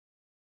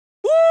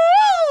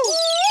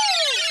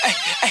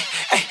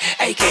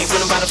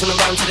from the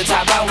bottom to the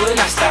top, I will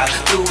not stop.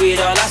 Do it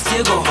all, I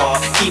still go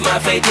hard. Keep my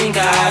faith in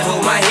God,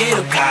 hold my head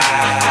up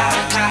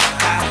high.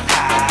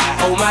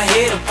 Hold my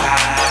head up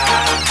high.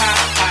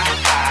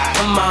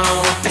 Come on,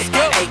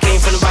 hey, came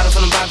from the bottom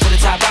to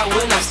the top, I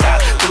will not stop.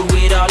 Do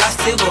it all, I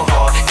still go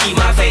hard. Keep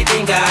my faith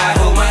in God,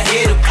 hold my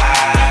head up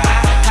high.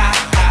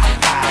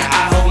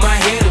 I hold my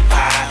head up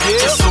high.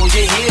 Just hold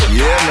your head up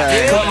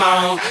high. Come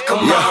on,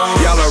 come on.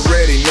 Y'all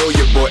already know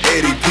your boy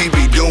Eddy P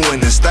be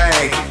doing this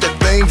thing. That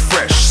thing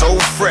fresh,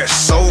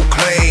 so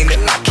clean.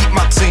 And I keep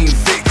my team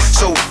thick,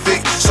 so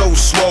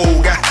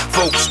swole. Got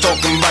folks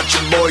talking about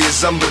your boy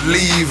is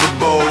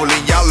unbelievable.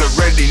 And y'all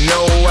already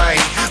know I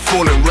ain't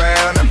fooling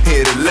around. I'm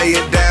here to lay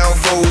it down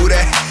for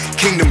that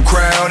kingdom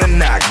crown. And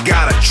I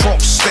got a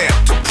Trump stamp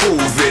to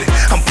prove it.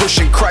 I'm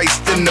pushing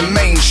Christ in the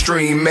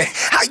mainstream, man.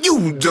 How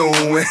you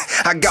doing?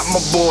 I got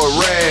my boy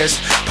Raz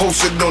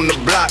posted on the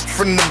block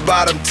from the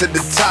bottom to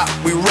the top.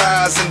 We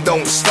rise and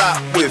don't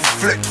stop with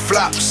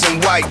flip-flops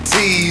and white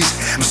tees.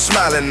 I'm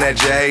smiling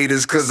at your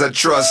haters cause I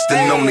trust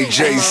in only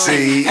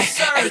JC.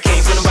 Hey,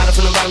 came from the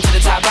bottom to the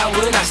top, I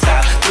will not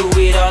stop. Do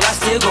it all, I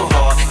still go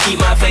hard. Keep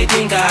my faith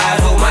in God,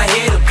 hold my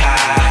head up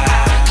high.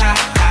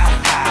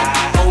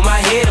 Hold my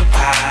head up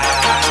high.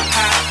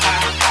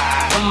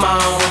 Come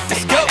on,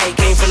 hey,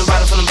 came from the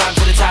bottom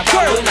to the top,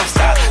 I will not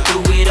stop. Do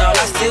it all,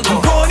 I still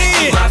go hard.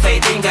 Keep my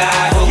faith in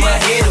God, hold my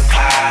head up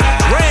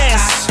high.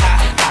 Raz,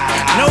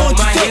 no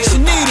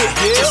introduction needed.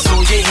 Just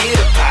hold your head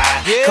up high.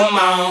 Come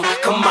on,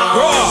 come on.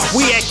 Raw,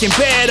 we acting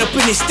bad up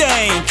in this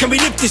thing. Can we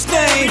lift this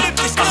thing?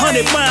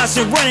 100 miles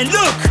and running,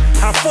 look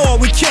how far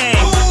we came.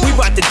 We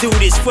about to do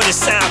this for the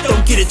South,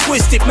 don't get it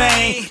twisted,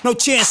 man. No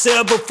chance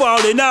of ever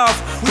falling off,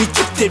 we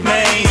gifted,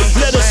 man.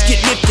 Let us get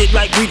lifted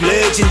like we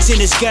legends in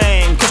this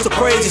game. Cause the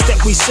praises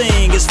that we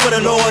sing is for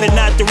the Lord and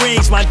not the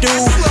rings, my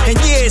dude. And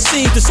yeah, it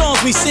seems the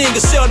songs we sing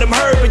are seldom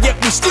heard, but yet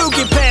we still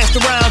get passed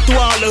around through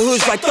all the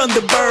hoods like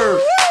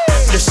Thunderbird.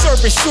 The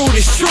serpent's truth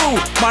is true,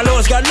 my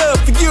Lord's got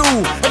love for you.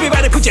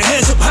 Everybody put your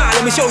hands up high,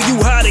 let me show you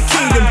how the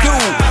kingdom do.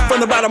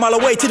 From the bottom all the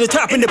way to the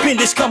top,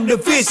 independents come to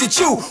visit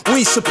you.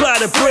 We supply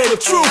the bread of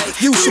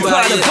truth, you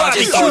supply the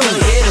barbecue.